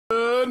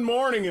Good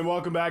morning and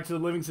welcome back to the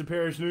Livingston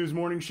Parish News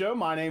Morning Show.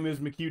 My name is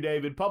McHugh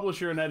David,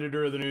 publisher and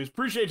editor of the news.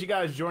 Appreciate you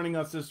guys joining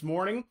us this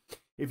morning.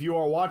 If you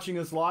are watching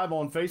us live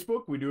on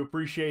Facebook, we do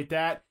appreciate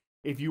that.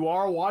 If you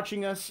are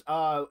watching us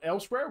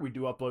elsewhere, we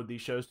do upload these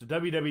shows to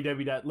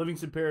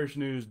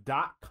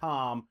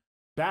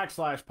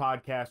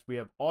www.livingstonparishnews.com/podcast. We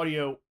have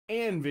audio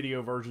and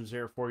video versions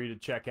there for you to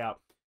check out.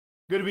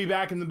 Good to be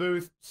back in the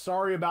booth.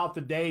 Sorry about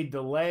the day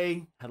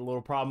delay. Had a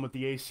little problem with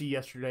the AC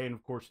yesterday, and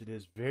of course it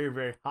is very,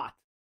 very hot.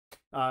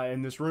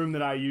 And this room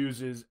that I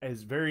use is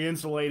very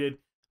insulated,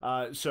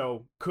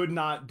 so could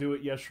not do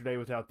it yesterday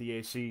without the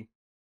AC.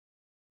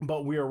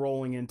 But we are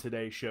rolling in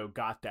today's show.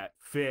 Got that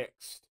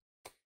fixed.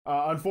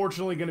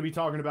 Unfortunately, going to be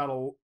talking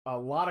about a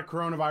lot of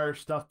coronavirus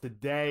stuff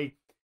today.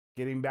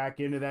 Getting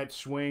back into that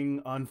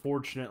swing,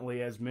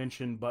 unfortunately, as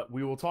mentioned. But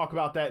we will talk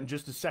about that in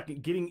just a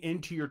second. Getting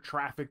into your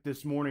traffic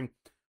this morning.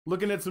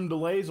 Looking at some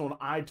delays on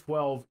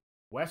I-12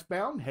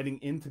 westbound,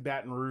 heading into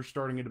Baton Rouge,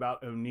 starting at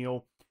about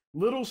O'Neill.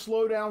 Little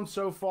slowdown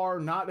so far,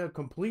 not a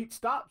complete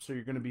stop, so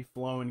you're going to be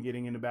flowing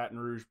getting into Baton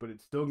Rouge, but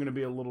it's still going to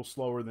be a little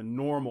slower than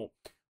normal.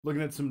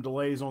 Looking at some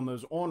delays on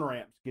those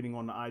on-ramps getting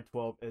on the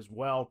I-12 as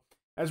well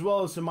as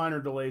some minor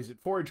delays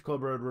at 4-H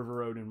Club Road, River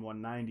Road, and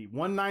 190.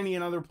 190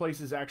 and other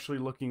places actually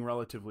looking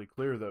relatively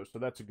clear, though, so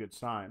that's a good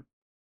sign.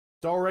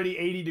 It's already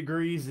 80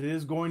 degrees. It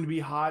is going to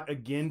be hot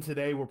again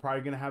today. We're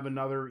probably going to have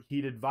another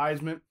heat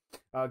advisement.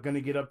 Going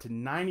to get up to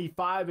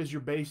 95 as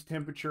your base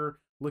temperature.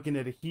 Looking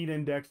at a heat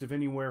index of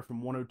anywhere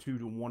from 102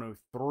 to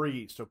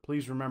 103. So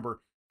please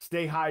remember,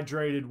 stay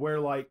hydrated, wear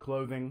light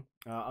clothing,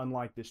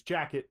 unlike this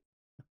jacket.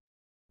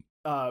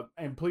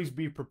 And please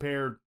be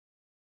prepared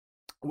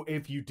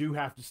if you do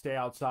have to stay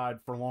outside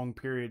for long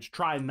periods.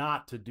 Try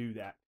not to do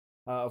that.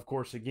 Of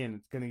course, again,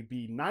 it's going to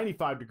be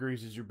 95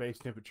 degrees as your base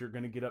temperature,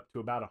 going to get up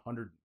to about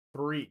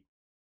 103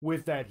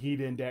 with that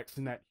heat index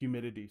and that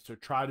humidity. So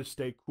try to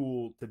stay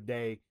cool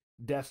today.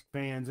 Desk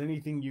fans,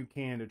 anything you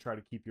can to try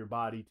to keep your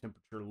body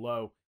temperature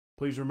low.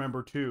 Please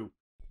remember to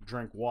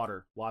drink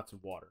water, lots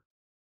of water.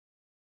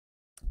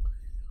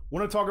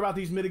 Want to talk about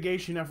these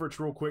mitigation efforts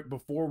real quick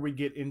before we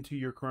get into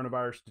your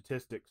coronavirus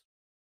statistics.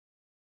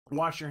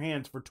 Wash your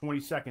hands for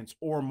 20 seconds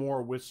or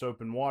more with soap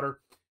and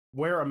water.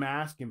 Wear a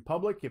mask in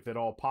public if at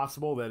all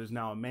possible. That is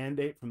now a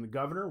mandate from the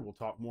governor. We'll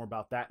talk more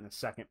about that in a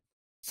second.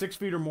 6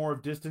 feet or more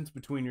of distance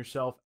between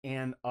yourself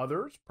and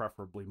others,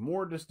 preferably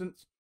more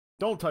distance.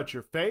 Don't touch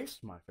your face,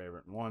 my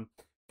favorite one.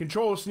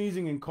 Control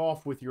sneezing and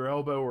cough with your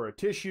elbow or a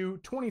tissue,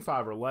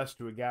 25 or less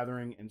to a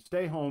gathering, and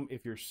stay home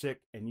if you're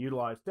sick and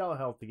utilize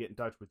telehealth to get in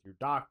touch with your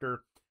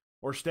doctor,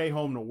 or stay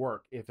home to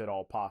work if at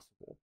all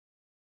possible.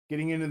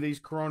 Getting into these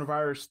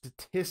coronavirus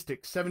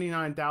statistics,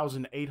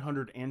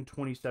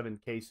 79,827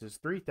 cases,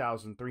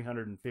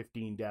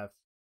 3,315 deaths,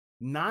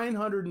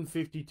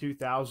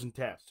 952,000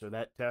 tests. So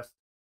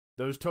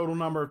those total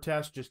number of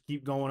tests just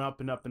keep going up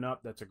and up and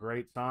up. That's a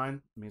great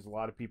sign. It means a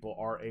lot of people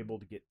are able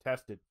to get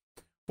tested.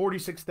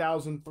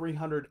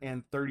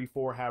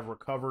 46,334 have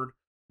recovered.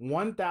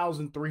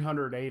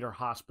 1,308 are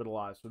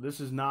hospitalized. So this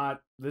is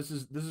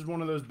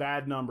one of those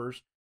bad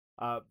numbers.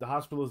 The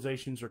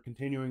hospitalizations are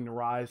continuing to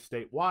rise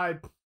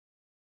statewide.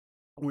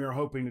 We are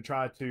hoping to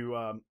try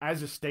to,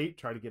 as a state,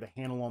 try to get a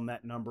handle on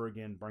that number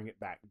again, bring it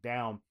back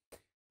down.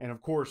 And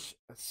of course,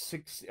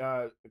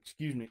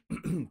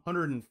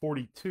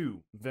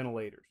 142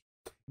 ventilators.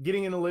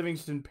 Getting into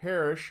Livingston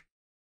Parish,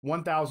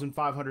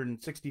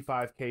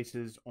 1,565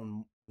 cases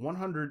on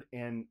 40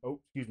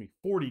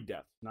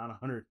 deaths, not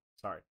 100,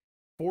 sorry.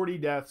 40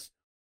 deaths,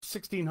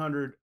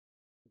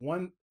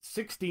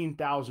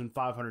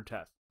 16,500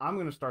 tests. I'm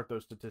going to start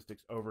those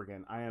statistics over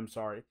again. I am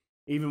sorry.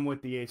 Even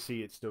with the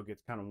AC, it still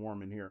gets kind of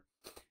warm in here.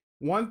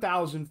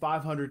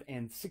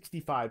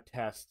 1,565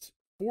 tests.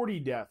 40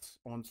 deaths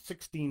on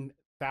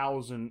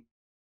 16,000.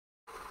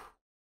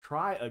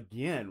 Try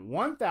again.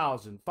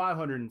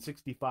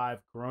 1,565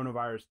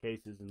 coronavirus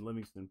cases in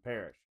Livingston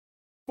Parish.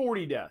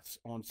 40 deaths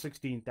on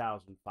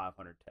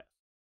 16,500 tests.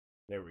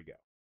 There we go.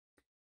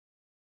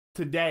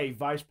 Today,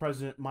 Vice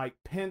President Mike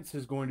Pence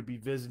is going to be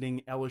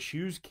visiting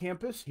LSU's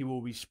campus. He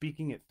will be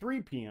speaking at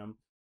 3 p.m.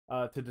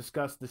 To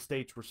discuss the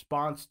state's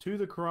response to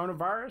the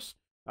coronavirus.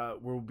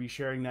 We'll be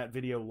sharing that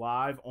video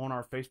live on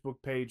our Facebook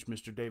page.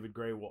 Mr. David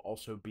Gray will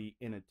also be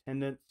in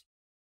attendance.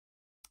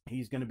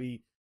 He's going to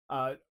be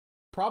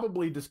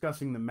probably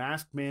discussing the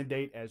mask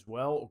mandate as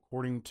well,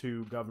 according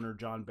to Governor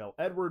John Bel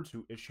Edwards,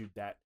 who issued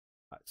that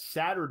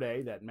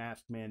Saturday, that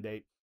mask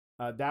mandate.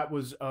 That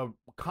was a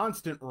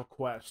constant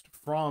request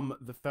from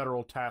the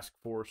federal task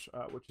force,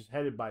 which is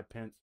headed by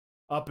Pence,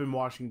 up in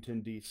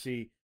Washington,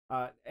 D.C.,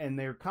 and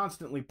they're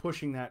constantly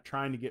pushing that,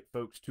 trying to get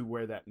folks to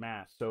wear that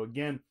mask. So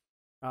again,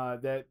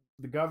 that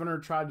the governor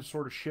tried to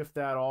sort of shift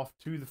that off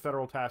to the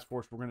federal task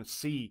force. We're going to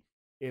see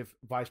if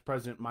Vice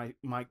President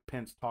Mike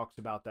Pence talks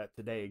about that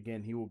today.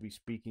 Again, he will be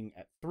speaking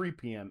at 3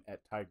 p.m.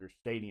 at Tiger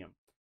Stadium,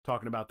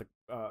 talking about the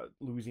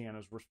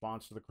Louisiana's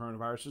response to the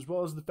coronavirus, as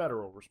well as the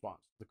federal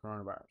response to the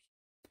coronavirus.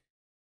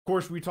 Of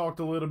course, we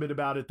talked a little bit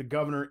about it. The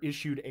governor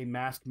issued a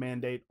mask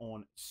mandate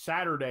on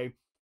Saturday.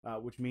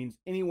 which means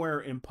anywhere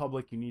in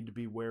public you need to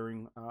be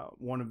wearing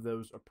one of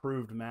those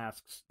approved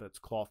masks that's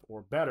cloth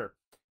or better.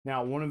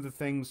 Now, one of the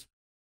things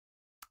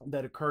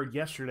that occurred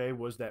yesterday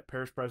was that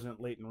Parish President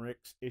Leighton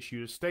Ricks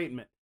issued a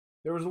statement.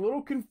 There was a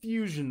little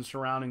confusion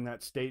surrounding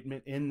that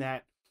statement in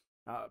that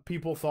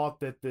people thought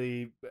that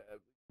the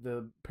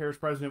parish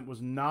president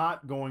was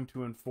not going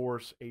to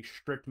enforce a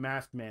strict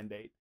mask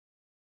mandate.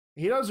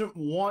 He doesn't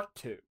want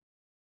to,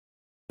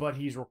 but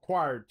he's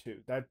required to.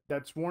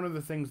 That's one of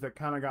the things that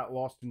kind of got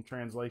lost in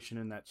translation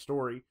in that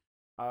story.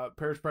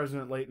 Parish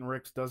President Leighton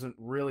Ricks doesn't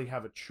really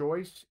have a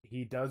choice.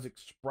 He does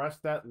express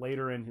that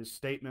later in his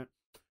statement,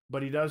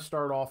 but he does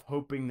start off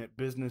hoping that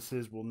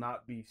businesses will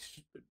not be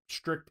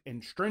strict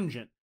and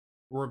stringent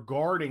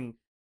regarding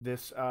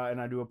this,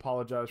 and I do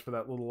apologize for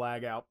that little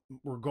lag out,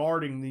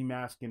 regarding the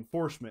mask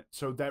enforcement.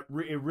 So that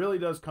it really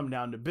does come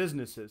down to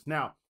businesses.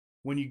 Now,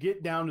 when you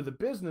get down to the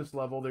business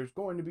level, there's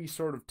going to be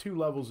sort of two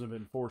levels of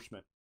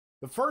enforcement.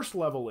 The first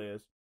level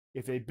is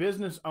if a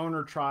business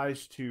owner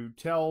tries to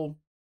tell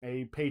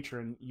a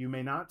patron, you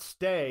may not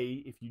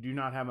stay if you do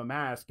not have a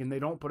mask, and they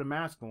don't put a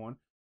mask on,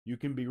 you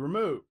can be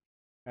removed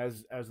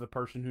as the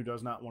person who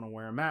does not want to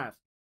wear a mask.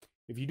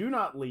 If you do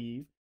not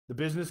leave, the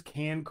business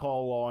can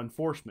call law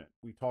enforcement.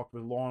 We talked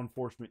with law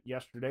enforcement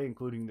yesterday,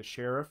 including the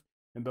sheriff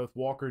and both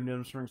Walker and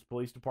Denham Springs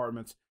police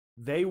departments.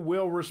 They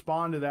will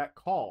respond to that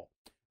call.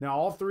 Now,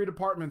 all three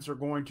departments are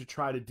going to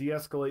try to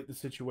de-escalate the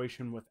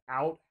situation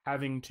without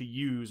having to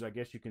use, I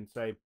guess you can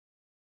say,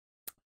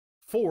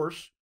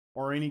 force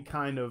or any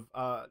kind of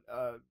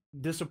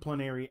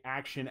disciplinary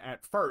action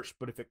at first.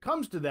 But if it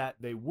comes to that,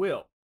 they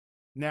will.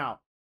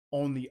 Now,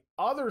 on the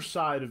other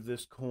side of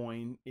this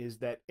coin is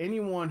that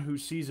anyone who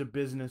sees a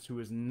business who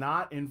is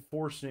not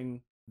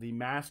enforcing the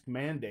mask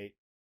mandate,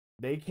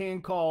 they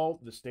can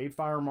call the state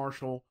fire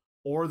marshal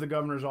or the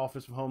governor's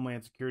office of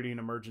Homeland Security and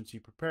Emergency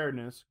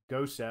Preparedness,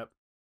 GOSEP,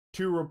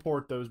 to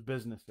report those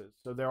businesses.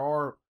 So there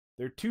are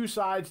two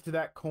sides to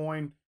that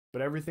coin,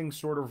 but everything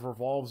sort of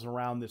revolves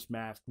around this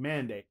mask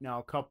mandate.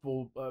 Now,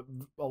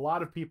 a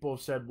lot of people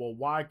have said, well,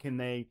 why could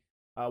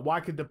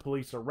the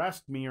police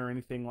arrest me or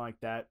anything like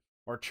that,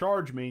 or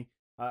charge me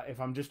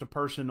if I'm just a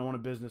person on a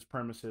business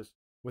premises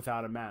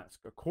without a mask?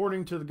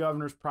 According to the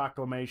governor's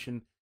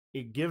proclamation,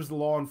 it gives the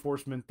law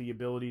enforcement the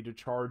ability to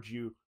charge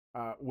you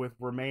with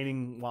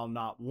remaining while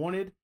not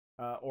wanted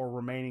or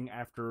remaining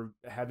after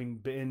having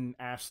been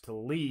asked to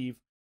leave,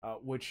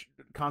 which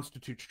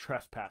constitutes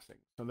trespassing.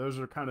 So those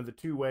are kind of the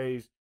two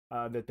ways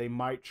that they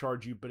might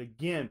charge you. But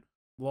again,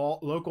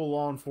 local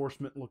law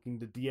enforcement looking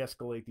to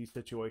de-escalate these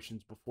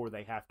situations before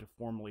they have to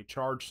formally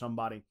charge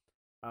somebody.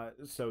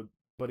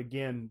 But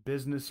again,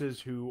 businesses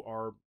who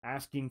are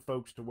asking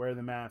folks to wear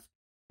the mask,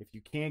 if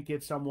you can't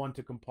get someone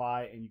to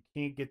comply and you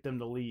can't get them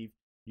to leave,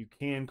 you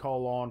can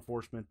call law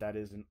enforcement. That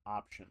is an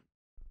option.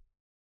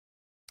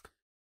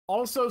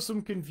 Also,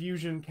 some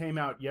confusion came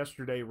out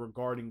yesterday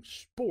regarding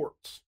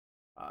sports.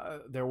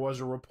 There was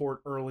a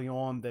report early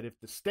on that if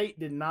the state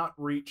did not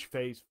reach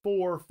phase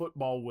 4,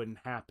 football wouldn't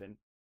happen.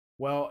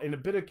 Well, in a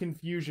bit of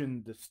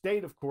confusion, the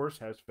state, of course,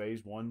 has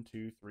phase 1,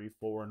 2, 3,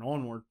 4, and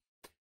onward.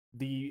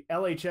 The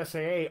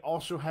LHSAA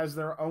also has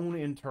their own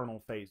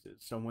internal phases.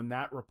 So when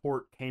that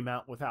report came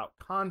out without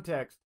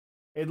context,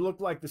 it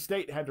looked like the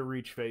state had to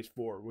reach phase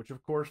 4, which,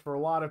 of course, for a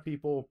lot of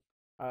people,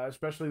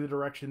 especially the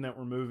direction that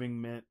we're moving,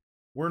 meant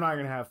we're not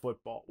going to have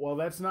football. Well,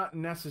 that's not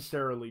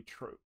necessarily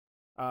true.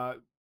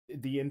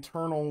 The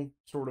internal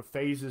sort of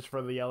phases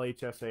for the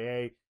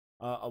LHSAA,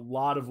 a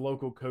lot of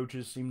local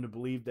coaches seem to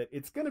believe that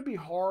it's going to be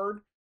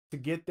hard to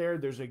get there.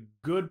 There's a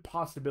good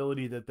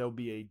possibility that there'll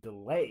be a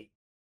delay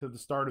to the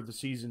start of the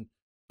season,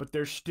 but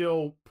they're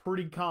still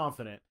pretty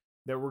confident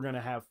that we're going to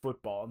have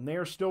football. And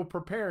they're still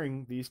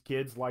preparing these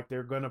kids like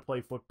they're going to play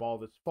football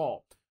this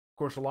fall. Of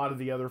course, a lot of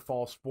the other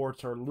fall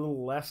sports are a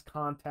little less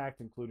contact,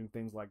 including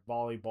things like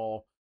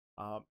volleyball,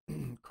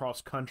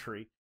 cross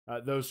country,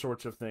 those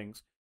sorts of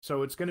things.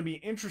 So it's going to be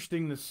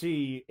interesting to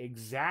see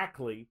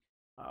exactly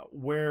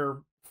where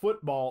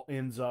football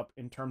ends up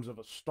in terms of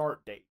a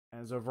start date.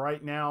 As of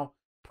right now,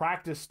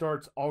 practice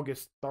starts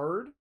August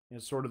 3rd.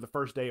 Is sort of the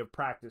first day of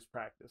practice,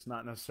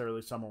 not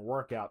necessarily summer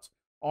workouts.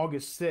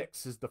 August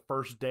 6th is the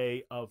first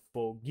day of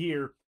full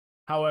gear.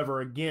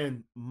 However,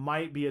 again,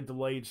 might be a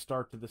delayed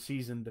start to the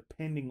season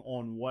depending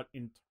on what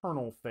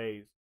internal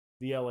phase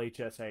the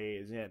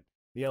LHSAA is in.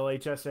 The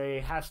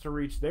LHSAA has to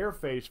reach their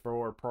phase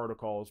 4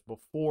 protocols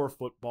before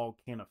football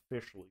can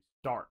officially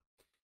start.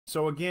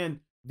 So again,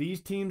 these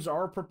teams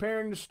are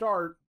preparing to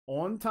start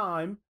on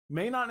time.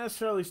 May not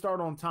necessarily start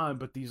on time,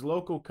 but these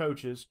local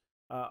coaches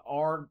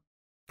are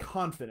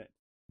confident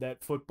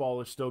that football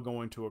is still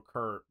going to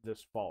occur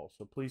this fall.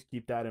 So please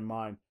keep that in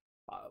mind.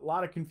 A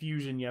lot of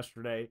confusion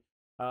yesterday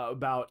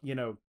about,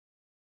 the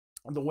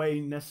way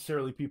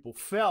necessarily people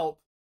felt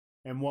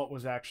and what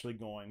was actually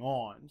going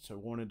on. So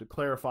wanted to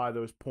clarify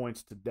those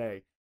points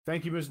today.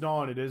 Thank you, Ms.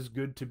 Dawn. It is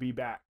good to be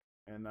back.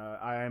 And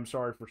I am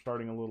sorry for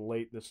starting a little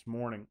late this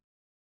morning.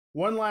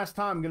 One last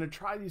time, I'm going to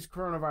try these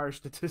coronavirus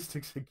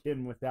statistics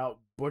again without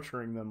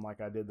butchering them like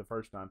I did the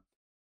first time.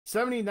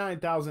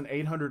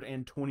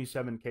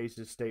 79,827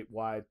 cases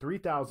statewide,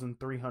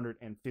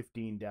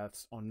 3,315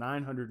 deaths on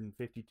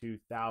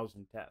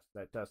 952,000 tests.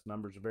 That test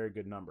number is a very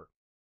good number.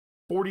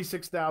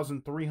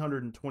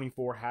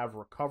 46,324 have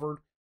recovered.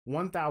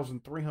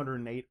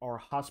 1,308 are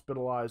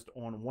hospitalized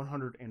on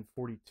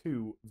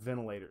 142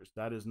 ventilators.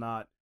 That is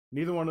not,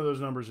 neither one of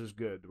those numbers is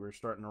good. We're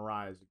starting to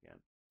rise again.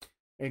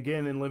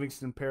 Again, in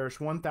Livingston Parish,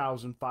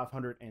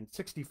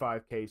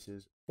 1,565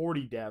 cases,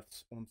 40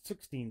 deaths on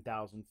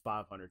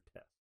 16,500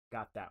 tests.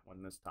 Got that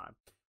one this time.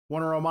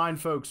 Want to remind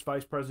folks,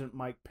 Vice President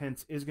Mike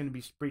Pence is going to be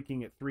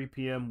speaking at 3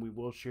 p.m. We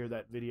will share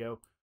that video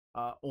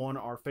on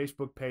our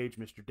Facebook page.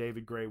 Mr.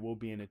 David Gray will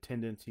be in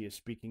attendance. He is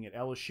speaking at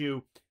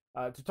LSU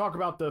to talk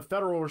about the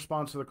federal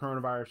response to the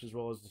coronavirus as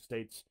well as the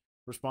state's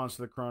response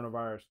to the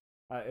coronavirus.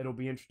 It'll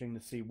be interesting to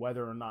see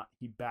whether or not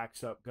he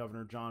backs up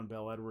Governor John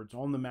Bel Edwards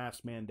on the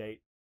mask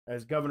mandate,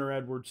 as Governor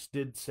Edwards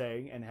did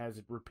say and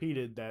has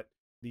repeated that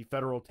the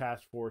federal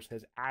task force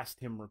has asked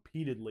him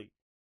repeatedly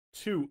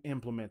to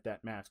implement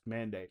that mask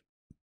mandate.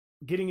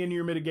 Getting into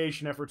your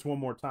mitigation efforts one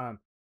more time.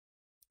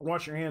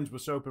 Wash your hands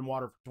with soap and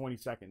water for 20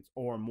 seconds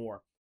or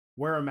more.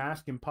 Wear a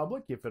mask in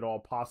public if at all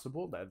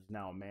possible. That is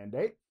now a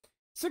mandate.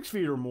 6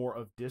 feet or more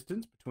of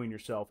distance between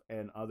yourself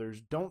and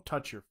others. Don't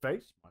touch your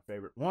face, my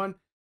favorite one.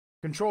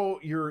 Control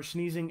your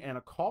sneezing and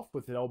a cough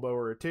with an elbow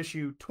or a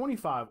tissue.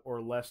 25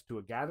 or less to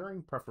a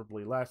gathering,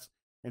 preferably less.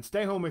 And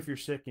stay home if you're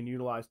sick, and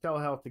utilize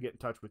telehealth to get in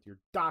touch with your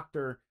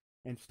doctor,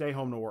 and stay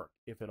home to work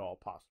if at all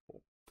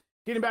possible.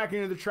 Getting back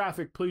into the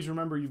traffic, please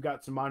remember you've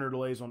got some minor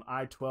delays on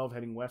I-12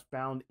 heading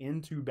westbound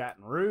into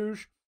Baton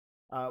Rouge,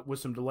 with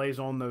some delays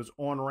on those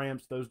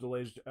on-ramps. Those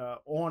delays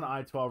on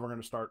I-12 are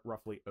going to start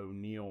roughly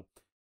O'Neill.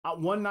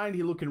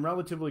 190 looking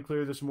relatively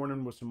clear this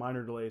morning with some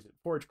minor delays at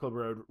Forage Club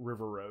Road,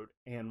 River Road,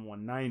 and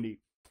 190.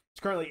 It's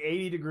currently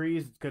 80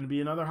 degrees. It's going to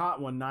be another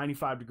hot one.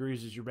 95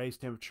 degrees is your base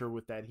temperature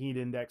with that heat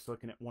index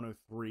looking at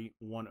 103,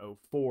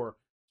 104.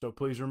 So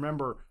please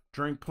remember,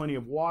 drink plenty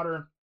of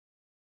water.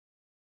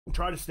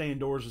 Try to stay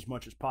indoors as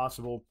much as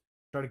possible.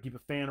 Try to keep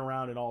a fan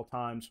around at all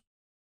times.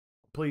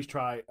 Please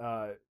try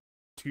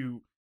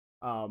to...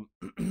 I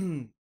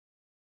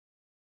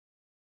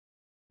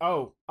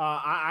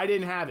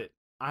didn't have it.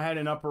 I had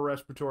an upper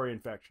respiratory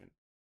infection.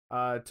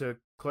 To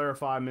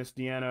clarify, Miss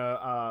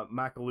Deanna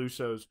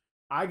Macaluso's,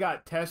 I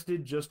got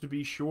tested just to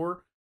be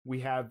sure.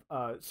 We have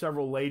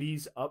several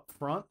ladies up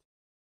front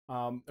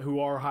who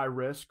are high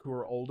risk, who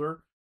are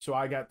older. So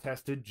I got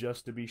tested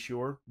just to be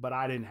sure, but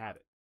I didn't have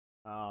it.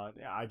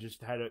 I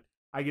just had it.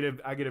 I get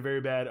a very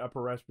bad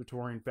upper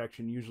respiratory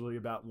infection, usually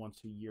about once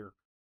a year,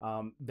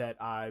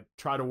 that I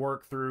try to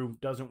work through.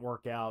 Doesn't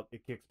work out.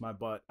 It kicks my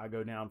butt. I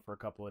go down for a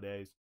couple of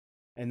days,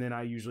 and then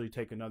I usually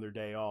take another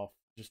day off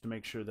just to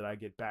make sure that I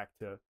get back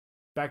to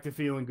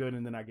feeling good,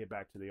 and then I get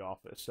back to the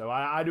office. So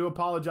I do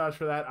apologize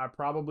for that. I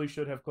probably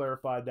should have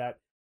clarified that.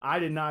 I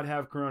did not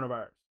have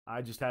coronavirus.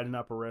 I just had an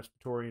upper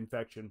respiratory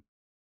infection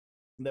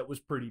that was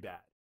pretty bad.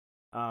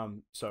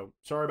 So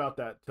sorry about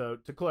that, to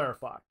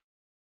clarify.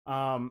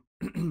 But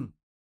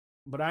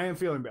I am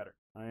feeling better.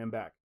 I am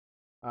back.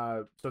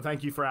 So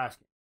thank you for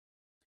asking.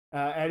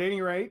 At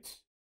any rate,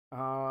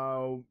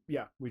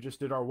 yeah, we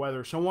just did our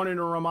weather. So wanted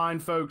to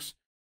remind folks,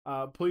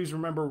 please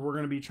remember, we're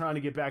going to be trying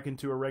to get back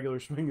into a regular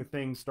swing of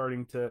things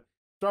starting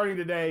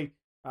today.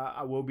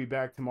 I will be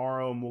back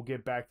tomorrow, and we'll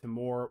get back to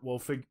more. We'll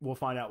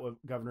find out what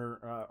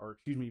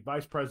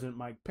Vice President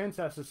Mike Pence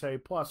has to say,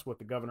 plus what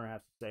the governor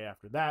has to say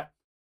after that.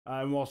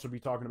 And we'll also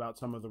be talking about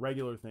some of the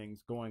regular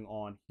things going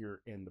on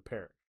here in the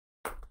parish.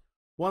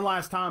 One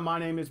last time, my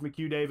name is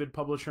McHugh David,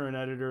 publisher and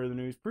editor of the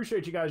news.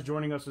 Appreciate you guys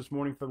joining us this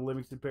morning for the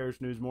Livingston Parish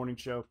News Morning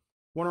Show.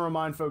 Want to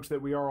remind folks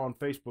that we are on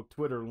Facebook,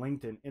 Twitter,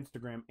 LinkedIn,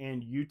 Instagram,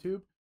 and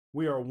YouTube.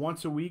 We are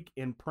once a week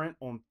in print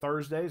on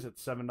Thursdays at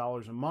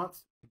 $7 a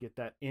month to get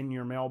that in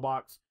your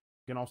mailbox.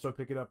 You can also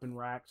pick it up in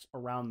racks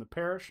around the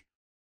parish.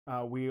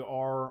 We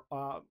are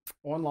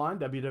online,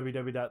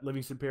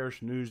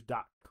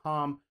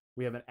 www.livingstonparishnews.com.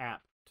 We have an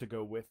app to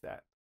go with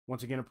that.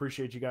 Once again,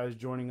 appreciate you guys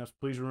joining us.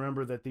 Please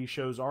remember that these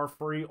shows are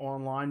free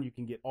online. You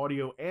can get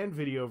audio and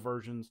video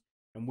versions,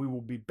 and we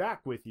will be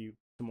back with you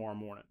tomorrow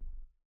morning.